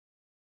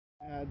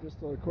Just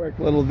a quick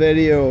little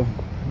video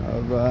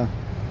of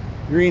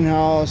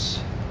greenhouse.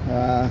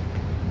 Got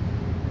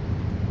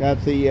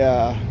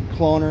the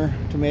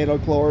tomato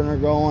cloner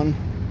going.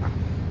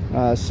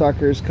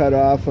 Suckers cut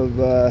off of,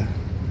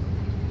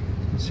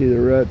 see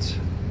the roots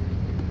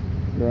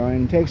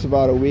growing. It takes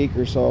about a week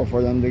or so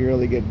for them to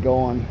really get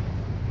going.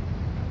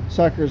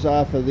 Suckers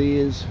off of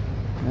these,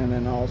 and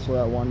then also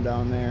that one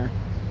down there.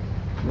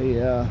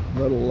 The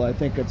little, I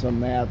think it's a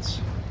Mats.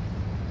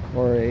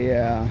 Or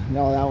a,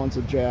 no, that one's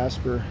a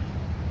Jasper.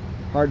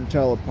 Hard to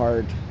tell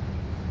apart.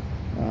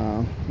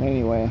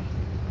 Anyway,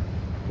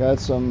 got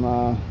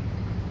some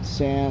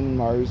San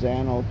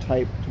Marzano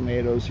type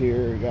tomatoes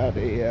here. Got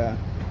a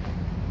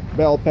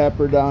bell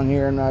pepper down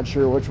here. I'm not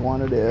sure which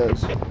one it is.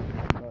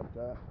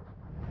 But,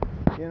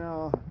 you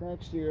know,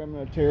 next year I'm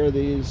going to tear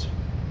these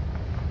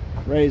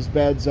raised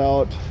beds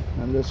out.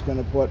 I'm just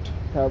going to put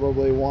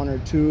probably one or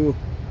two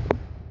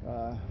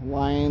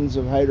lines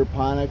of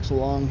hydroponics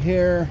along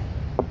here.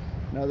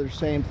 Another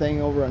same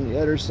thing over on the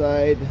other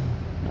side.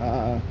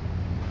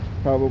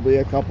 Probably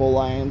a couple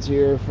lines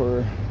here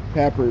for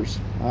peppers.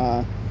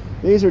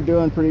 These are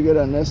doing pretty good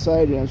on this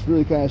side. You know, it's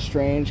really kind of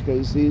strange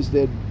because these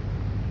did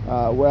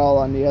well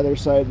on the other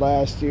side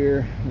last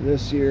year.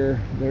 This year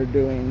they're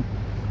doing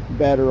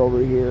better over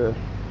here.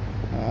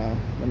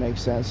 That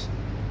makes sense.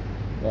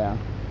 Yeah.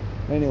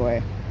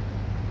 Anyway,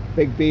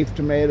 big beef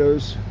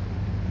tomatoes.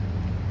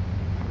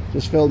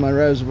 Just filled my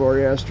reservoir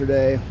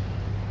yesterday.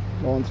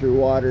 Going through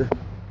water.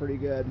 Pretty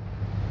good.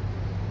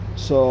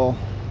 So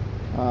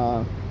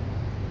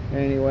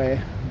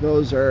anyway,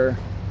 those are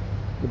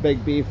the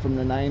big beef from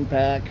the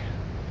 9-pack.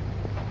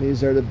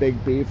 These are the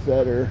big beef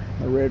that are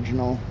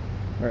original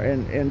or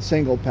in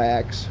single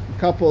packs. A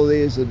couple of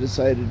these have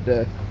decided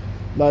to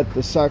let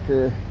the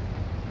sucker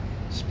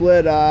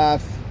split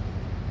off.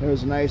 It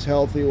was a nice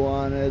healthy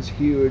one. It's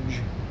huge,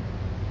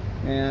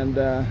 and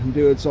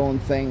do its own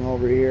thing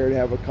over here. To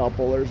have a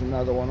couple. There's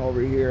another one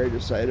over here I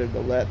decided to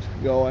let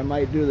go. I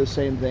might do the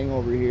same thing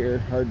over here,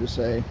 hard to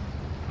say,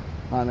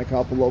 on a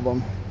couple of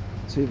them.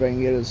 See if I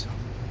can get as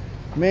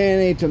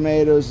many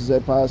tomatoes as I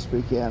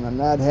possibly can. I'm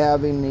not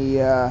having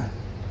the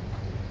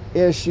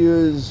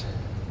issues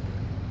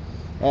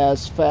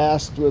as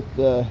fast with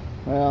the,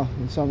 well,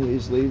 some of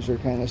these leaves are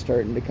kind of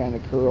starting to kind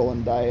of curl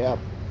and die up.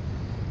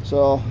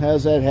 So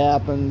as that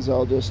happens,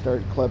 I'll just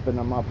start clipping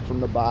them up from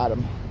the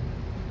bottom.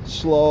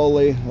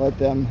 Slowly let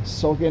them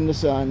soak in the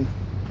sun.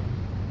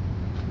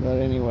 But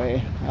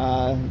anyway,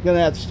 I'm gonna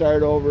have to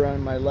start over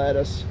on my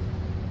lettuce.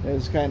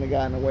 It's kind of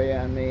gotten away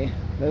on me.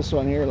 This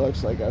one here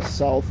looks like a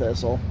sow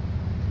thistle.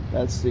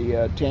 That's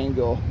the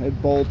Tango. It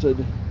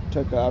bolted,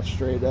 took off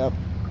straight up.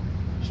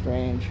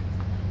 Strange.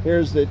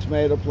 Here's the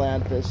tomato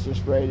plant that's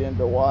just right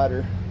into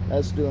water.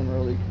 That's doing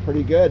really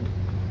pretty good.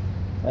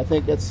 I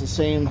think it's the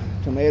same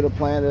tomato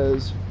plant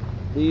as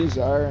these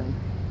are, and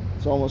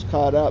it's almost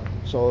caught up.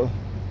 So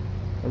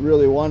I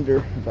really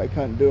wonder if I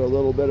couldn't do a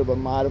little bit of a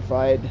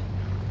modified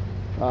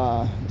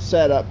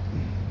setup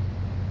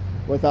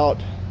without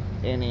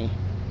any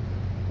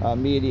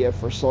media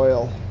for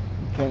soil.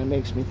 It kind of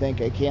makes me think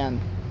I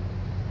can.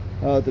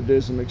 I'll have to do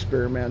some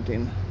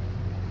experimenting.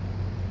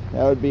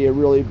 That would be a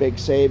really big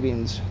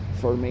savings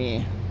for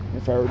me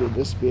if I were to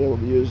just be able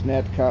to use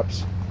net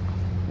cups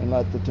and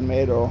let the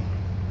tomato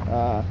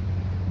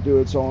do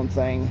its own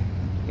thing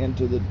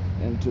into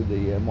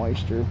the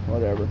moisture,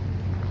 whatever.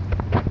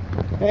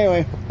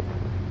 Anyway,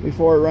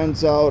 before it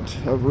runs out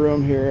of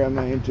room here, I'm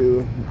going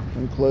to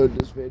conclude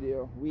this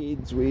video.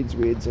 Weeds.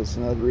 That's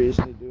another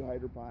reason to do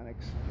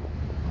hydroponics.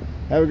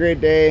 Have a great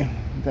day.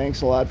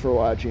 Thanks a lot for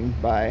watching.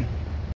 Bye.